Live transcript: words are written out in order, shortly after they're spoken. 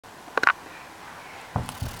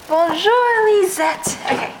Bonjour, Lisette.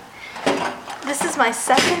 Okay, this is my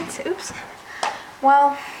second, oops.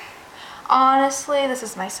 Well, honestly, this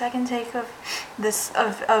is my second take of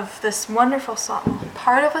this wonderful song.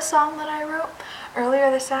 Part of a song that I wrote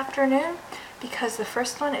earlier this afternoon, because the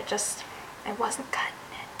first one, it wasn't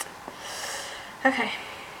cutting it. Okay,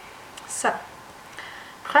 so,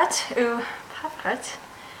 prête ou pas prête?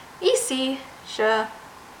 Ici, je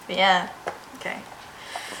viens. Okay.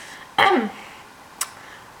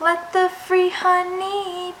 Let the free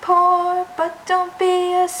honey pour, but don't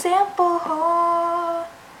be a sample whore.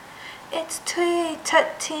 It's très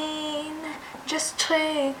tutteen, just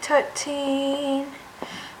très tutteen.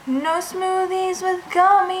 No smoothies with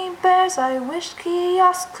gummy bears, I wish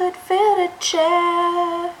kiosks could fit a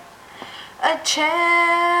chair. A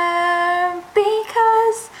chair,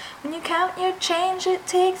 because when you count your change it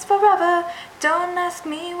takes forever. Don't ask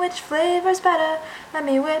me which flavor's better. Let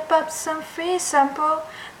me whip up some free sample.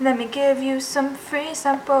 Let me give you some free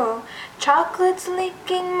sample. Chocolate's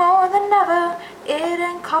leaking more than ever. It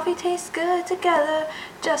and coffee taste good together.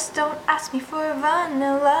 Just don't ask me for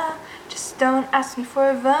vanilla. Just don't ask me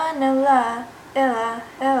for vanilla. Illa,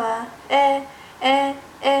 illa,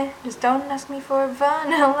 Just don't ask me for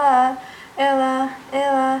vanilla. Illa,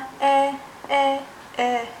 illa,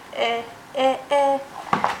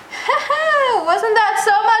 Wasn't that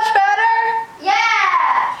so much better?